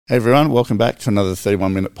Hey everyone, welcome back to another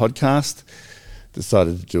 31-minute podcast.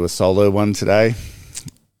 Decided to do a solo one today.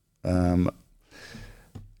 I've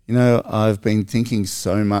been thinking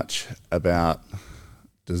so much about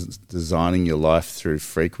designing your life through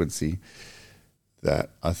frequency that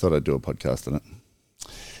I thought I'd do a podcast on it.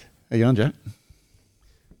 How you on, Jack?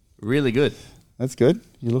 Really good. That's good.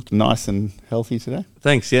 You look nice and healthy today.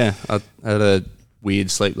 Thanks, yeah. I had a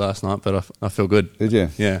weird sleep last night, but I feel good. Did you?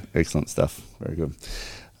 Yeah. Excellent stuff. Very good.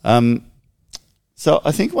 So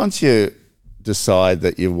I think once you decide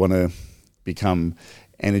that you want to become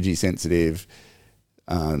energy sensitive,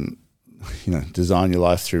 design your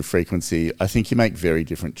life through frequency, I think you make very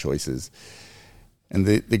different choices. And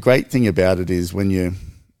the great thing about it is when you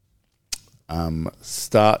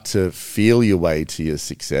start to feel your way to your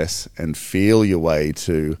success and feel your way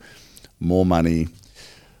to more money,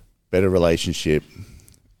 better relationship,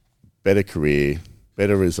 better career,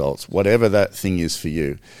 better results, whatever that thing is for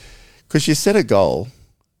you. Because you set a goal,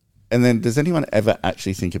 and then does anyone ever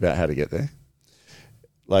actually think about how to get there?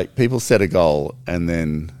 Like, people set a goal, and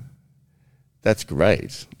then that's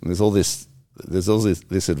great. There's all this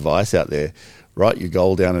advice out there. Write your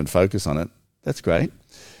goal down and focus on it. That's great.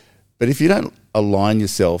 But if you don't align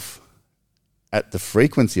yourself at the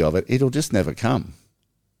frequency of it, it'll just never come.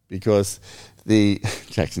 Because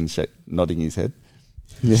Jackson's nodding his head.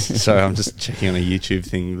 So I'm just checking on a YouTube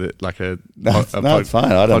thing that it's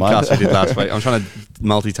fine. I don't mind. Podcast we did last week. I'm trying to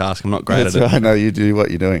multitask. I'm not great at it. I know you do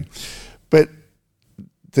what you're doing. But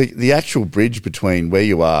the actual bridge between where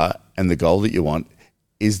you are and the goal that you want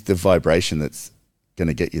is the vibration that's going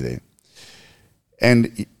to get you there.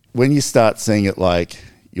 And when you start seeing it like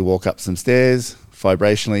you walk up some stairs,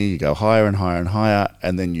 vibrationally, you go higher and higher and higher,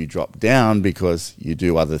 and then you drop down because you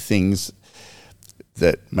do other things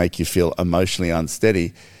that make you feel emotionally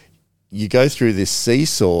unsteady, you go through this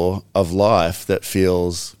seesaw of life that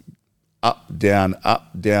feels up, down,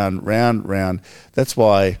 round, round. That's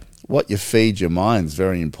why what you feed your mind is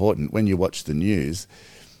very important. When you watch the news,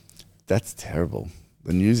 that's terrible.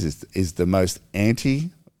 The news is the most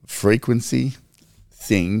anti-frequency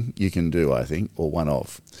thing you can do, I think, or one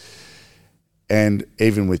of. And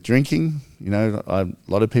even with drinking, a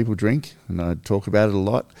lot of people drink, and I talk about it a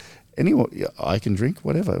lot. I can drink,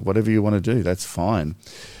 whatever you want to do, that's fine.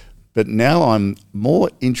 But now I'm more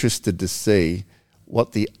interested to see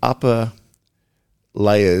what the upper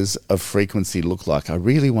layers of frequency look like. I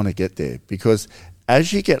really want to get there, because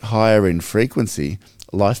as you get higher in frequency,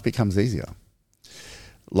 life becomes easier.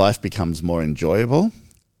 Life becomes more enjoyable.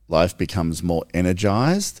 Life becomes more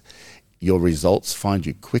energized. Your results find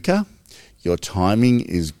you quicker. Your timing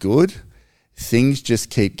is good. Things just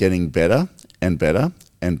keep getting better and better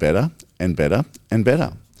and better and better and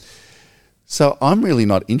better. So I'm really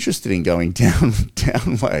not interested in going down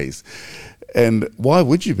ways. And why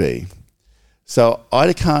would you be? So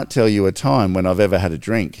I can't tell you a time when I've ever had a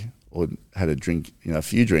drink or had a drink, a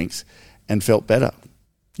few drinks, and felt better.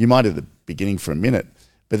 You might at the beginning for a minute,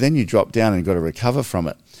 but then you drop down and got to recover from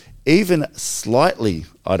it. Even slightly,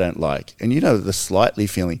 I don't like. And the slightly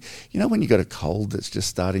feeling, when you got a cold that's just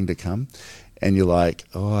starting to come, and you're like,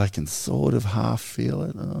 oh, I can sort of half feel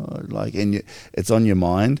it, it's on your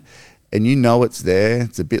mind, and it's there.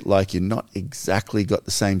 It's a bit like you're not exactly got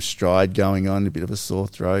the same stride going on, a bit of a sore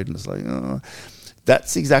throat, and it's like, oh.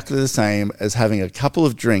 That's exactly the same as having a couple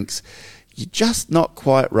of drinks. You're just not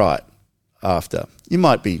quite right after. You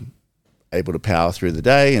might be able to power through the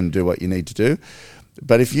day and do what you need to do,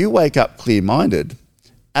 but if you wake up clear-minded,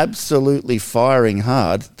 absolutely firing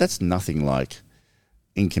hard, that's nothing like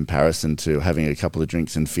in comparison to having a couple of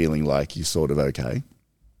drinks and feeling like you're sort of okay.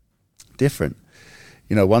 Different.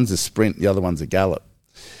 One's a sprint, the other one's a gallop.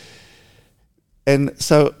 And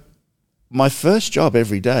so my first job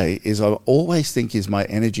every day is I always think, is my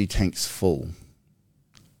energy tanks full?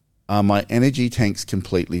 Are my energy tanks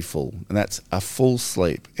completely full? And that's a full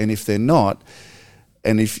sleep. And if they're not,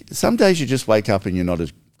 and if some days you just wake up and you're not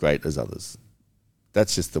as great as others,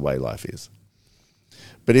 that's just the way life is.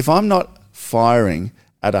 But if I'm not firing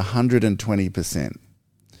at 120%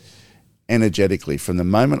 energetically from the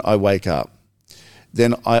moment I wake up,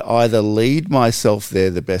 then I either lead myself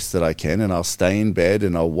there the best that I can, and I'll stay in bed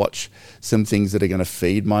and I'll watch some things that are going to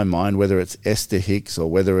feed my mind, whether it's Esther Hicks or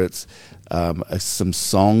whether it's some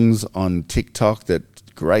songs on TikTok,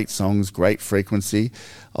 that great songs, great frequency.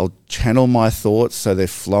 I'll channel my thoughts so they're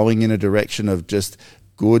flowing in a direction of just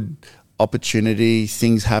good opportunity,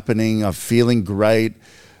 things happening. I'm feeling great.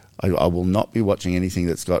 I will not be watching anything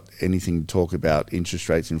that's got anything to talk about interest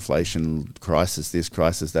rates, inflation, crisis this,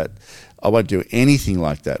 crisis that. I won't do anything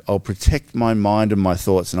like that. I'll protect my mind and my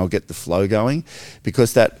thoughts, and I'll get the flow going,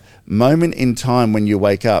 because that moment in time when you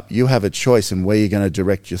wake up, you have a choice in where you're going to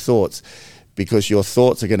direct your thoughts, because your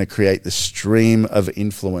thoughts are going to create the stream of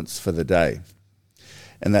influence for the day.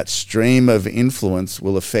 And that stream of influence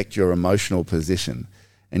will affect your emotional position.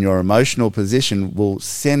 And your emotional position will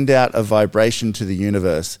send out a vibration to the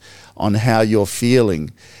universe on how you're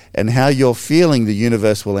feeling. And how you're feeling, the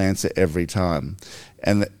universe will answer every time.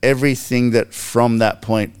 And everything that from that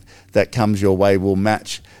point that comes your way will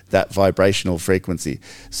match that vibrational frequency.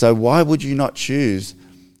 So why would you not choose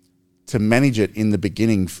to manage it in the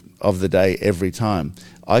beginning of the day every time?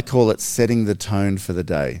 I call it setting the tone for the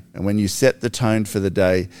day. And when you set the tone for the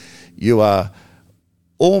day, you are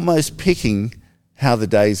almost picking how the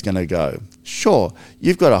day is going to go. Sure,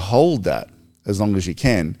 you've got to hold that as long as you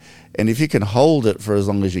can. And if you can hold it for as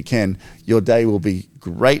long as you can, your day will be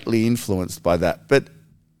greatly influenced by that. But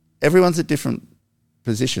everyone's at different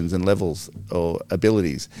positions and levels or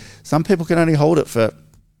abilities. Some people can only hold it for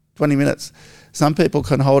 20 minutes. Some people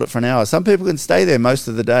can hold it for an hour. Some people can stay there most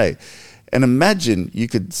of the day. And imagine you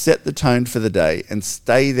could set the tone for the day and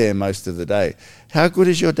stay there most of the day. How good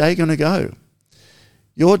is your day going to go?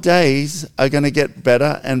 Your days are going to get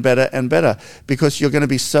better and better and better because you're going to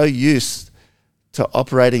be so used to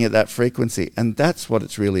operating at that frequency. And that's what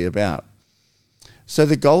it's really about. So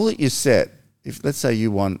the goal that you set, if let's say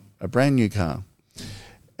you want a brand new car,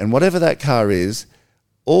 and whatever that car is,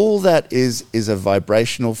 all that is a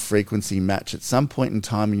vibrational frequency match at some point in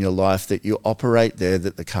time in your life that you operate there,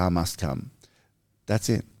 that the car must come. That's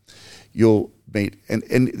it. You'll meet,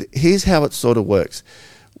 and here's how it sort of works.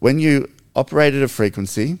 When you operate at a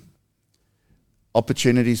frequency,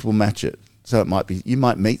 opportunities will match it. So it might be, you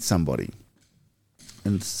might meet somebody,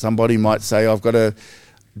 and somebody might say, I've got a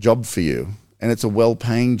job for you, and it's a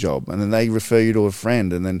well-paying job, and then they refer you to a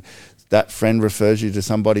friend, and then that friend refers you to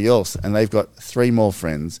somebody else, and they've got 3 more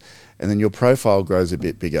friends, and then your profile grows a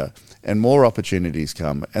bit bigger and more opportunities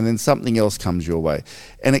come, and then something else comes your way.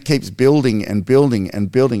 And it keeps building and building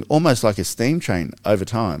and building, almost like a steam train over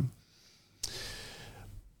time.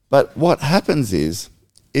 But what happens is,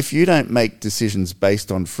 if you don't make decisions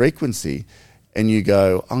based on frequency, and you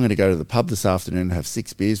go, I'm going to go to the pub this afternoon and have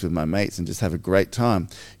 6 beers with my mates and just have a great time,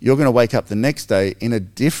 you're going to wake up the next day in a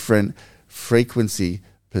different frequency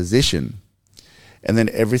position, and then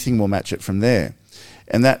everything will match it from there.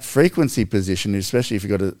 And that frequency position, especially if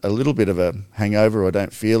you've got a little bit of a hangover or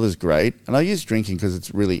don't feel as great, and I use drinking because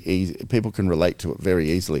it's really easy, people can relate to it very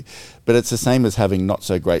easily, but it's the same as having not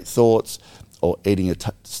so great thoughts, or eating a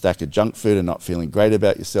stack of junk food and not feeling great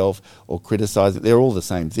about yourself, or criticizing. They're all the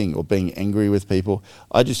same thing, or being angry with people.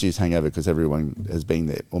 I just use hangover because everyone has been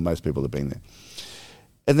there, or most people have been there.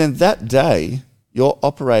 And then that day, you're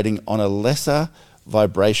operating on a lesser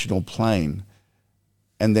vibrational plane,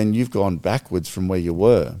 and then you've gone backwards from where you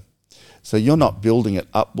were. So you're not building it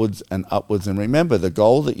upwards and upwards. And remember, the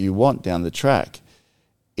goal that you want down the track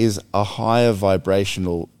is a higher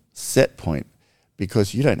vibrational set point,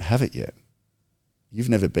 because you don't have it yet. You've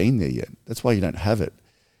never been there yet. That's why you don't have it.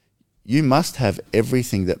 You must have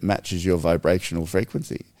everything that matches your vibrational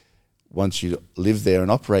frequency once you live there and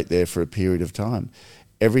operate there for a period of time.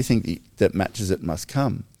 Everything that matches it must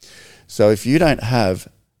come. So if you don't have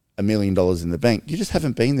 $1 million in the bank, you just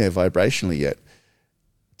haven't been there vibrationally yet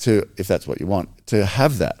to, if that's what you want, to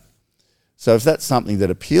have that. So if that's something that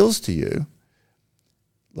appeals to you,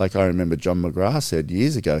 like I remember John McGrath said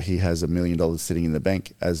years ago, he has $1 million sitting in the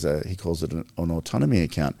bank as he calls it an autonomy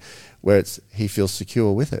account, where he feels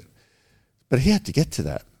secure with it. But he had to get to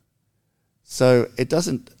that. So it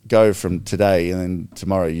doesn't go from today and then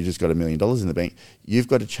tomorrow you just got $1 million in the bank. You've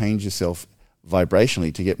got to change yourself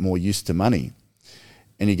vibrationally to get more used to money.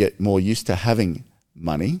 And you get more used to having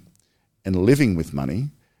money and living with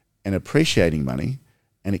money and appreciating money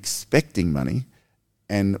and expecting money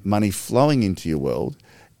and money flowing into your world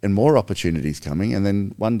and more opportunities coming. And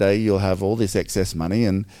then one day you'll have all this excess money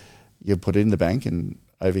and you'll put it in the bank and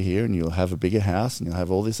over here, and you'll have a bigger house and you'll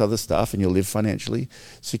have all this other stuff, and you'll live financially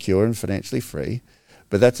secure and financially free.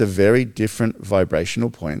 But that's a very different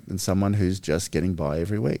vibrational point than someone who's just getting by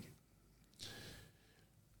every week.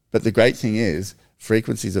 But the great thing is,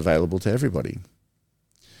 frequency is available to everybody.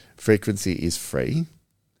 Frequency is free,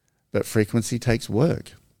 but frequency takes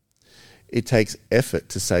work. It takes effort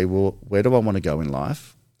to say, well, where do I want to go in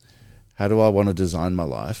life? How do I want to design my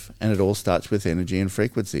life? And it all starts with energy and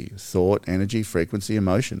frequency. Thought, energy, frequency,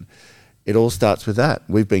 emotion. It all starts with that.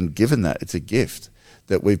 We've been given that. It's a gift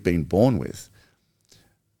that we've been born with.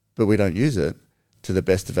 But we don't use it to the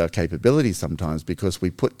best of our capabilities sometimes, because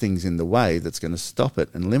we put things in the way that's going to stop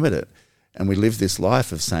it and limit it. And we live this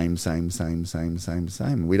life of same.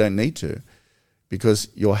 We don't need to, because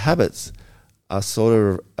your habits are sort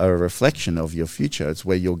of a reflection of your future. It's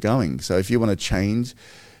where you're going. So if you want to change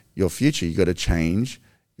your future, you've got to change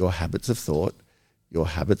your habits of thought, your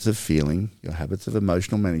habits of feeling, your habits of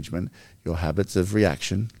emotional management, your habits of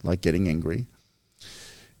reaction, like getting angry.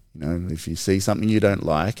 You know, if you see something you don't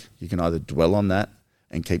like, you can either dwell on that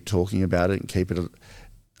and keep talking about it and keep it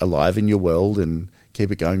alive in your world and keep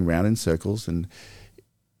it going round in circles, and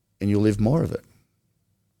you'll live more of it.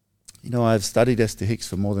 You know, I've studied Esther Hicks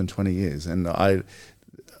for more than 20 years, and a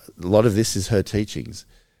lot of this is her teachings,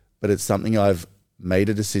 but it's something I've made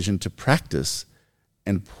a decision to practice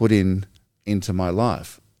and put into my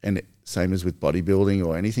life. And same as with bodybuilding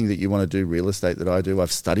or anything that you want to do, real estate that I do,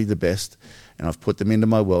 I've studied the best and I've put them into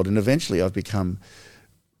my world, and eventually I've become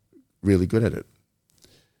really good at it.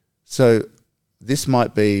 So this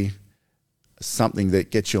might be something that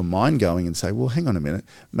gets your mind going and say, well, hang on a minute,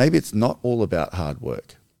 maybe it's not all about hard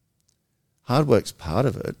work. Hard work's part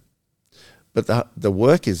of it, but the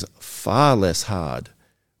work is far less hard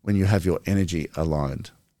when you have your energy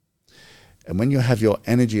aligned. And when you have your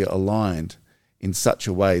energy aligned in such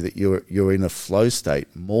a way that you're in a flow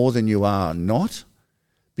state more than you are not,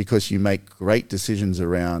 because you make great decisions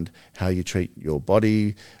around how you treat your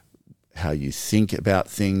body, how you think about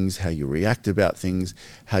things, how you react about things,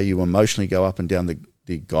 how you emotionally go up and down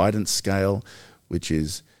the guidance scale, which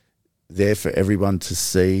is there for everyone to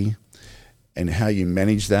see, and how you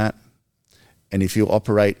manage that. And if you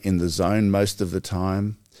operate in the zone most of the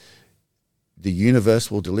time, the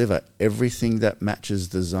universe will deliver everything that matches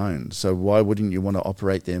the zone. So why wouldn't you want to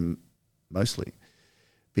operate there mostly?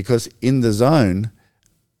 Because in the zone,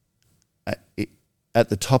 at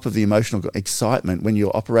the top of the emotional excitement, when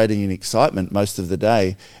you're operating in excitement most of the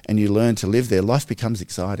day and you learn to live there, life becomes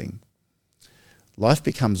exciting. Life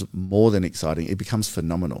becomes more than exciting. It becomes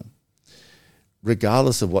phenomenal.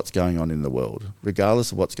 Regardless of what's going on in the world,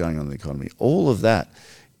 regardless of what's going on in the economy, all of that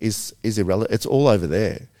is irrelevant. It's all over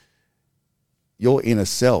there. Your inner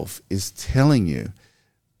self is telling you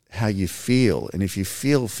how you feel. And if you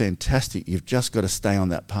feel fantastic, you've just got to stay on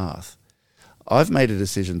that path. I've made a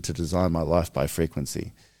decision to design my life by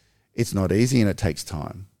frequency. It's not easy and it takes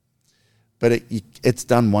time, but it's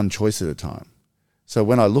done one choice at a time. So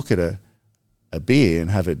when I look at a beer and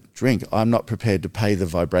have a drink, I'm not prepared to pay the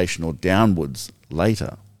vibrational downwards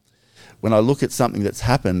later. When I look at something that's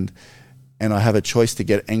happened and I have a choice to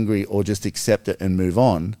get angry or just accept it and move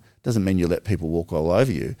on, doesn't mean you let people walk all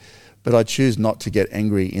over you, but I choose not to get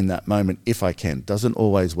angry in that moment if I can. Doesn't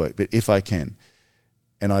always work, but if I can.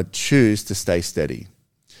 And I choose to stay steady.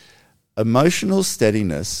 Emotional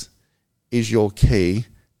steadiness is your key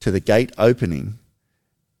to the gate opening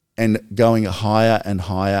and going higher and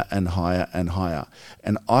higher and higher and higher.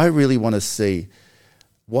 And I really want to see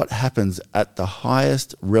what happens at the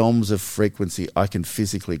highest realms of frequency I can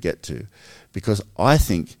physically get to, because I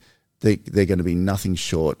think they're going to be nothing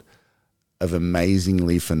short of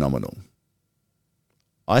amazingly phenomenal.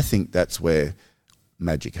 I think that's where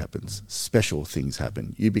magic happens, special things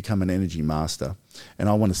happen. You become an energy master, and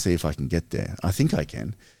I want to see if I can get there. I think I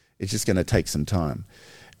can. It's just going to take some time.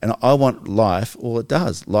 And I want life, well, it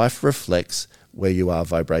does. Life reflects where you are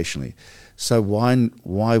vibrationally. So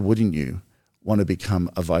why wouldn't you want to become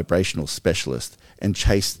a vibrational specialist and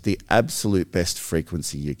chase the absolute best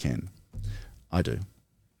frequency you can? I do.